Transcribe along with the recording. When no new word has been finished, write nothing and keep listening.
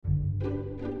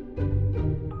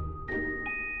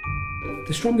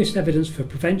The strongest evidence for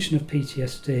prevention of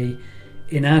PTSD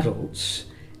in adults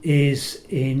is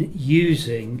in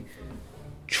using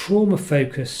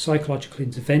trauma-focused psychological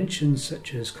interventions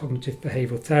such as cognitive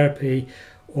behavioural therapy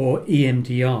or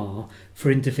EMDR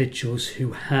for individuals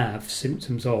who have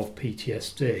symptoms of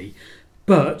PTSD.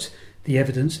 But the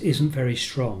evidence isn't very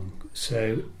strong,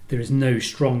 so there is no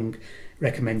strong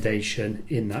recommendation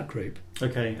in that group.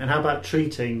 Okay, and how about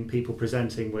treating people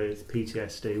presenting with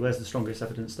PTSD? Where's the strongest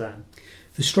evidence there?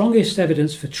 The strongest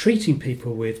evidence for treating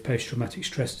people with post-traumatic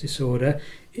stress disorder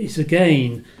is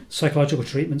again psychological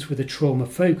treatments with a trauma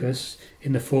focus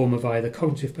in the form of either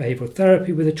cognitive behavioural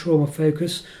therapy with a trauma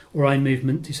focus or eye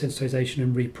movement desensitisation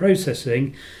and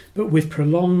reprocessing, but with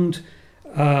prolonged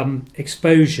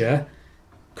exposure,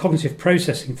 cognitive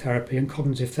processing therapy and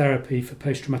cognitive therapy for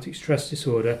post-traumatic stress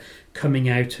disorder coming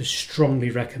out as strongly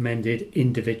recommended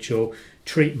individual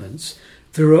treatments.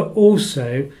 There are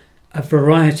also a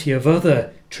variety of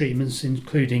other treatments,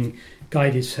 including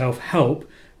guided self-help,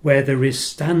 where there is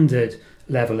standard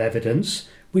level evidence,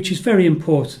 which is very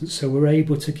important, so we're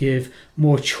able to give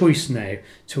more choice now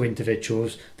to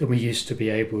individuals than we used to be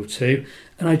able to.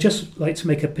 And I'd just like to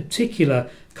make a particular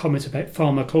comment about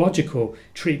pharmacological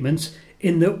treatments,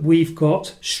 in that we've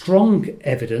got strong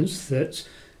evidence that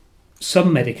some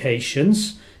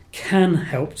medications can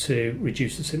help to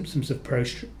reduce the symptoms of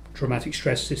post-traumatic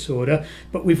stress disorder,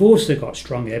 but we've also got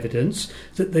strong evidence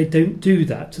that they don't do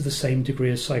that to the same degree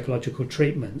as psychological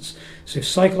treatments. So if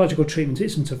psychological treatment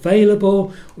isn't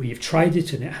available, or you've tried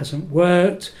it and it hasn't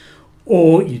worked,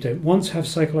 or you don't want to have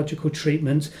psychological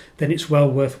treatment, then it's well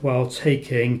worthwhile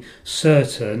taking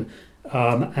certain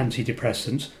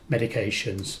antidepressant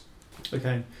medications.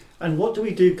 Okay, and what do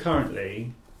we do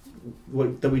currently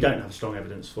that we don't have strong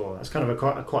evidence for? That's kind of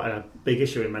quite a big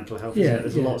issue in mental health, isn't it?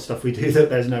 There's a lot of stuff we do that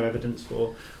there's no evidence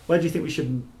for. Where do you think we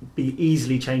should be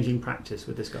easily changing practice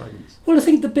with this guidance? Well, I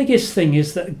think the biggest thing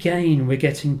is that, again, we're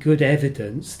getting good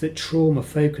evidence that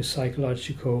trauma-focused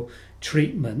psychological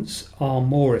treatments are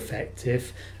more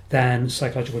effective than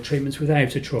psychological treatments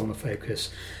without a trauma focus.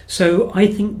 So I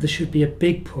think there should be a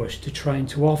big push to trying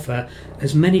to offer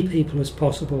as many people as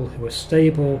possible who are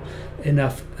stable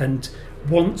enough and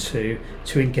want to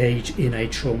engage in a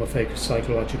trauma-focused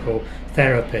psychological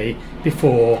therapy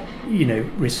before,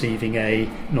 receiving a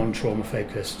non-trauma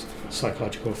focused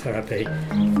psychological therapy.